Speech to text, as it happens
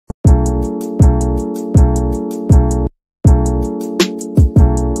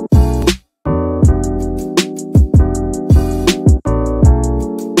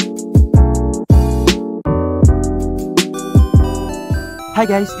Hi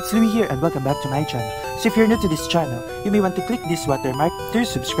guys, it's Louie here and welcome back to my channel. So if you're new to this channel, you may want to click this watermark to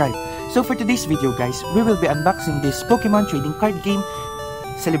subscribe. So for today's video guys, we will be unboxing this Pokemon trading card game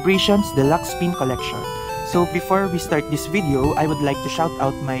Celebrations Deluxe Pin Collection. So before we start this video, I would like to shout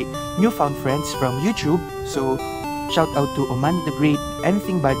out my newfound friends from YouTube. So shout out to Oman the Great,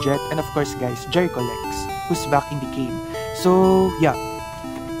 Anything Budget, and of course guys, Jerry Collects, who's back in the game. So yeah,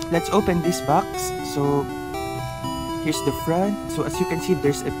 let's open this box. So here's the front. So as you can see,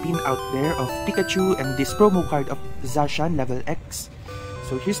 there's a pin out there of Pikachu and this promo card of Zacian level X.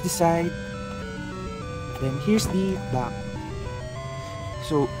 So here's the side. Then here's the back.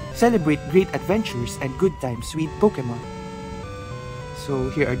 So celebrate great adventures and good times with Pokemon.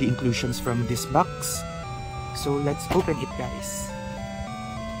 So here are the inclusions from this box. So let's open it guys.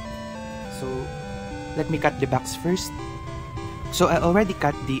 So let me cut the box first. So I already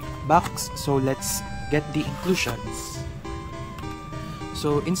cut the box, so let's get the inclusions.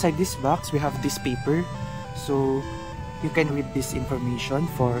 So inside this box we have this paper, so you can read this information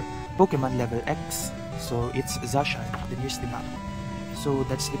for Pokemon level X. So it's Zacian. Then here's the map. So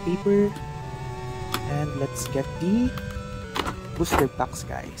that's the paper, and let's get the booster packs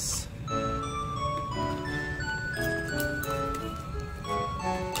guys.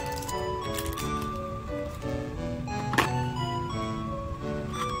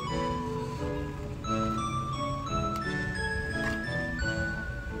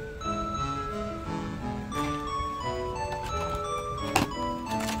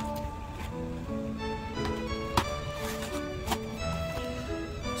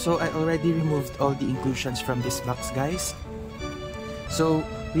 So I already removed all the inclusions from this box guys. So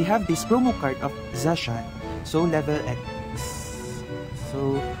we have this promo card of Zacian, so level X.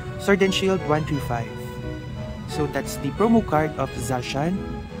 So Sword and Shield 135. So that's the promo card of Zacian.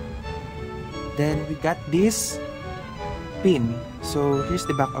 Then we got this pin. So here's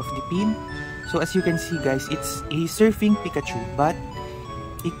the back of the pin. So as you can see guys, it's a surfing Pikachu, but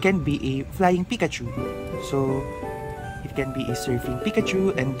it can be a flying Pikachu. So it can be a surfing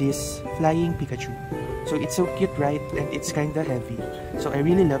Pikachu and this flying Pikachu. So it's so cute, right? And it's kinda heavy. So I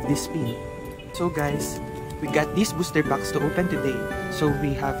really love this pin. So guys, we got these booster packs to open today. So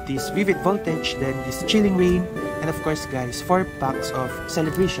we have this Vivid Voltage, then this Chilling Rain, and of course guys, 4 packs of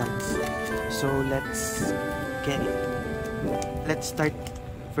Celebrations. So let's get it. Let's start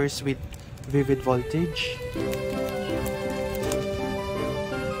first with Vivid Voltage.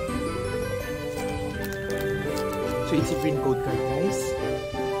 So it's a green code card guys.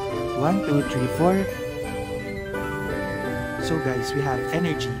 1, 2, 3, 4. So guys, we have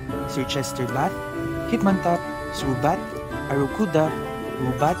Energy, Sir Chester Bat, Hitmontop, Swoobat, Arokuda,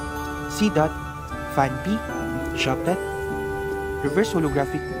 Rubat, Seedot, Fanpy, Shopet, Reverse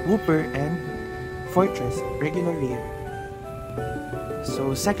Holographic Wooper, and Fortress regular rare.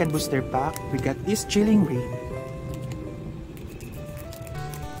 So second booster pack, we got this Chilling Rain.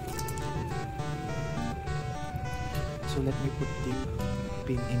 So let me put the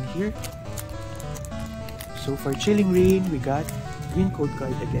pin in here. So for Chilling Rain, we got green code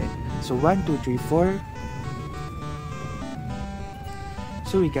card again. So 1, 2, 3, 4.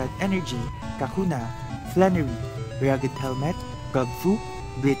 So we got Energy, Kakuna, Flannery, Ragged Helmet, Gobfu,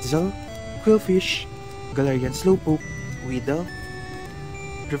 Blitzel, Quillfish, Galarian Slowpoke, Weedle,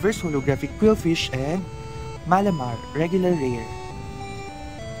 Reverse Holographic Quillfish, and Malamar regular rare.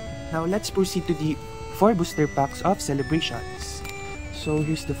 Now let's proceed to the 4 booster packs of Celebrations. So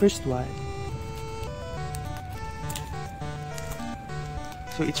here's the first one.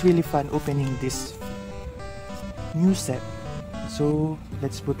 So it's really fun opening this new set. So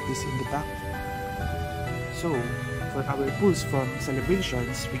let's put this in the back. So for our pulls from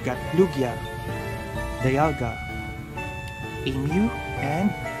Celebrations, we got Lugia, Dialga, Emu, and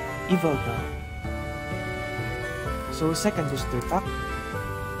Evolta. So second booster pack.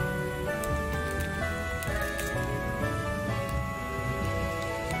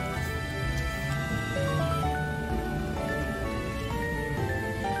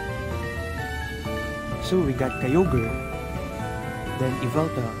 So we got Kyogre, then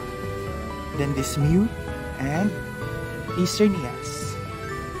Evolta, then this Mew, and Easternias.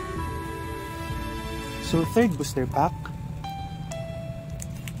 So third booster pack.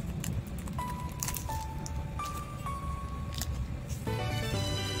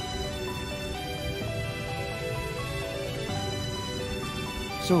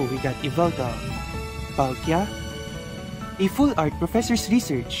 So we got Evolta, Palkia, a full art Professor's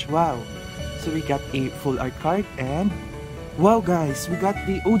Research, wow! So we got a full art card, and wow guys, we got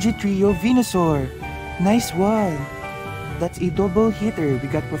the OG Trio Venusaur. Nice one! That's a double hitter. We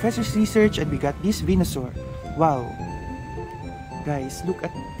got Professor's Research and we got this Venusaur. Wow! Guys, look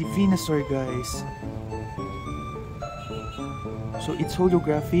at the Venusaur, guys. So it's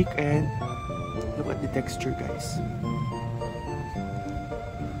holographic and look at the texture, guys.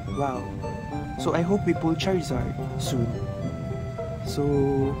 Wow. So I hope we pull Charizard soon.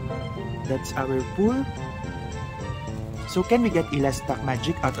 So that's our pull. So can we get a last pack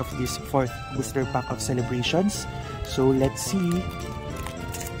magic out of this 4th booster pack of celebrations? So let's see.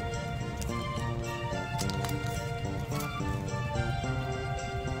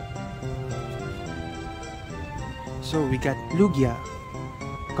 So we got Lugia,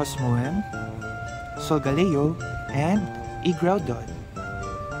 Cosmoem, Solgaleo, and Groudon.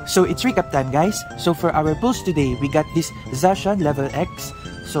 So it's recap time, guys. So for our pulls today, we got this Zacian level X.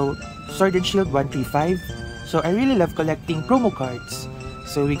 So Sword and Shield 135. So I really love collecting promo cards.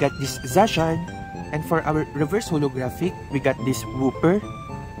 So we got this Zacian. And for our reverse holographic, we got this Wooper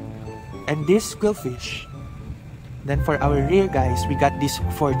and this Quillfish. Then for our rare, guys, we got this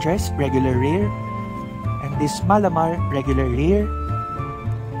Fortress regular rare and this Malamar regular rare.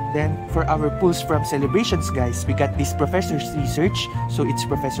 Then for our pulls from celebrations, guys, we got this Professor's Research, so it's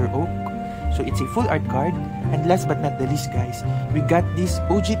Professor Oak, so it's a full art card. And last but not the least, guys, we got this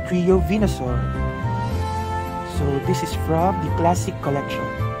OG Trio Venusaur, so this is from the classic collection.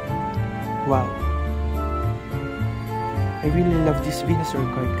 Wow, I really love this Venusaur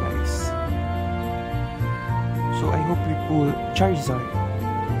card, guys. So I hope we pull Charizard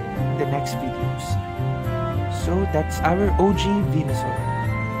in the next videos. So that's our OG Venusaur.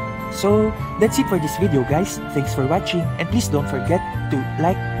 So that's it for this video, guys. Thanks for watching, and please don't forget to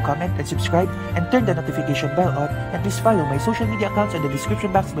like, comment, and subscribe, and turn the notification bell on, and please follow my social media accounts in the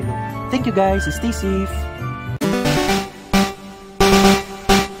description box below. Thank you, guys. Stay safe.